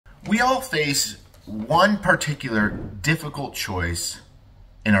We all face one particular difficult choice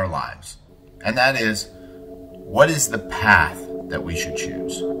in our lives, and that is, what is the path that we should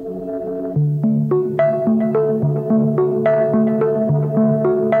choose?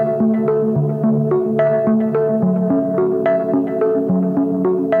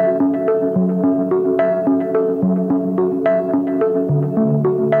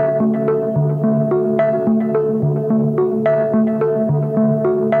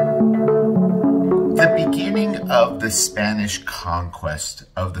 The Spanish conquest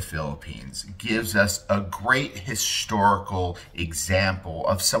of the Philippines gives us a great historical example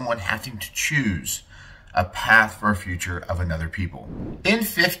of someone having to choose a path for a future of another people. In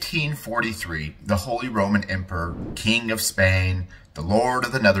 1543, the Holy Roman Emperor, King of Spain, the Lord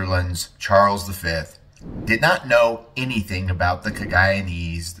of the Netherlands, Charles V, did not know anything about the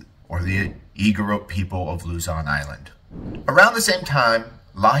Cagayanese or the Igorot people of Luzon Island. Around the same time,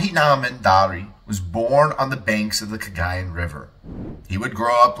 Lahi was born on the banks of the Cagayan River. He would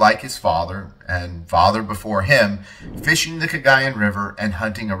grow up like his father and father before him, fishing the Cagayan River and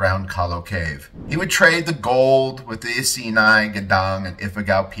hunting around Calo Cave. He would trade the gold with the Isinay, Gadang, and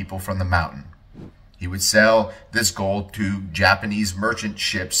Ifugao people from the mountain. He would sell this gold to Japanese merchant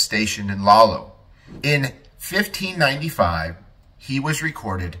ships stationed in Lalo. In 1595, he was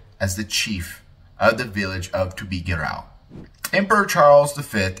recorded as the chief of the village of Tubigirao. Emperor Charles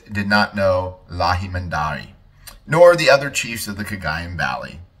V did not know Lahi, nor the other chiefs of the Cagayan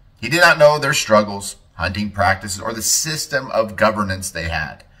Valley. He did not know their struggles, hunting practices, or the system of governance they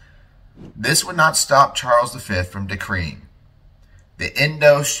had. This would not stop Charles V from decreeing, the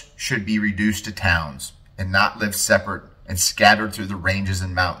Indos should be reduced to towns and not live separate and scattered through the ranges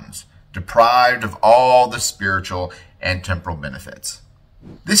and mountains, deprived of all the spiritual and temporal benefits.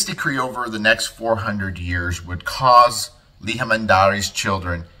 This decree over the next 400 years would cause Lihamandari's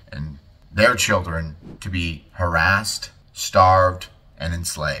children and their children to be harassed, starved, and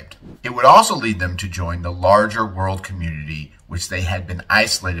enslaved. It would also lead them to join the larger world community which they had been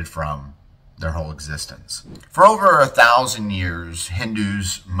isolated from their whole existence. For over 1,000 years,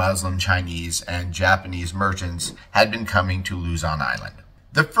 Hindus, Muslim, Chinese, and Japanese merchants had been coming to Luzon Island.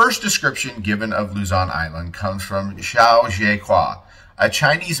 The first description given of Luzon Island comes from Xiao Jiehua, a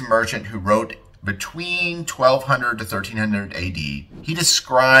Chinese merchant who wrote between 1200 to 1300 AD. He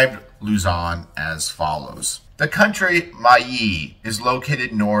described Luzon as follows. The country Mayi is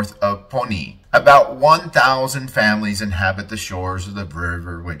located north of Poni. About 1,000 families inhabit the shores of the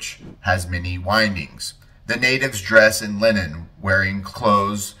river, which has many windings. The natives dress in linen, wearing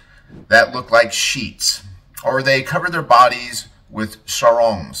clothes that look like sheets, or they cover their bodies with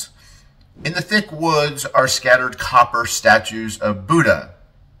sarongs. In the thick woods are scattered copper statues of Buddha,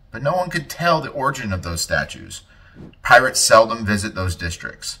 but no one could tell the origin of those statues. Pirates seldom visit those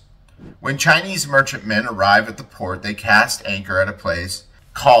districts. When Chinese merchantmen arrive at the port, they cast anchor at a place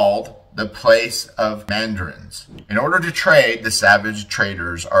called the Place of Mandarins. In order to trade, the savage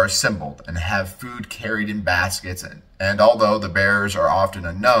traders are assembled and have food carried in baskets, and although the bearers are often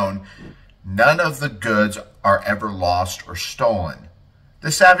unknown, none of the goods are ever lost or stolen.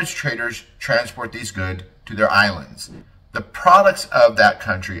 The savage traders transport these goods to their islands. The products of that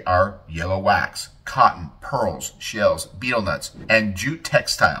country are yellow wax, cotton, pearls, shells, betel nuts, and jute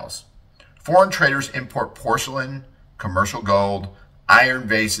textiles. Foreign traders import porcelain, commercial gold, iron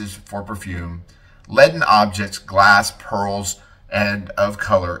vases for perfume, leaden objects, glass, pearls, and of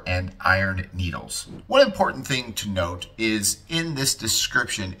color, and iron needles. One important thing to note is in this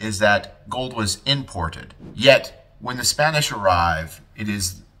description is that gold was imported. Yet, when the Spanish arrive, it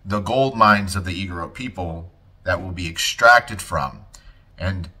is the gold mines of the Igorot people that will be extracted from,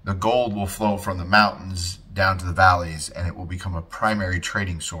 and the gold will flow from the mountains down to the valleys, and it will become a primary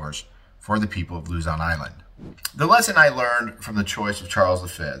trading source for the people of Luzon Island. The lesson I learned from the choice of Charles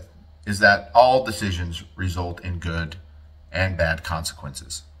V is that all decisions result in good and bad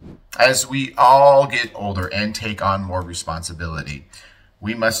consequences. As we all get older and take on more responsibility,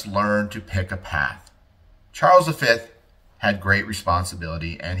 we must learn to pick a path. Charles V had great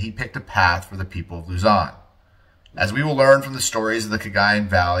responsibility, and he picked a path for the people of Luzon. As we will learn from the stories of the Cagayan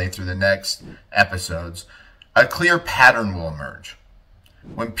Valley through the next episodes, a clear pattern will emerge.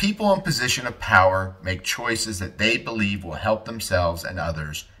 When people in position of power make choices that they believe will help themselves and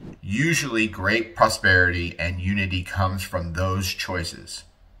others, usually great prosperity and unity comes from those choices.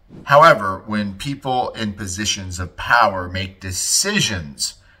 However, when people in positions of power make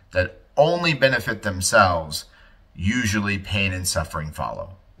decisions that only benefit themselves, usually pain and suffering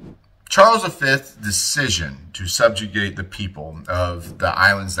follow. Charles V's decision to subjugate the people of the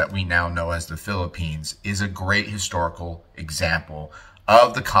islands that we now know as the Philippines is a great historical example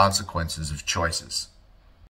of the consequences of choices.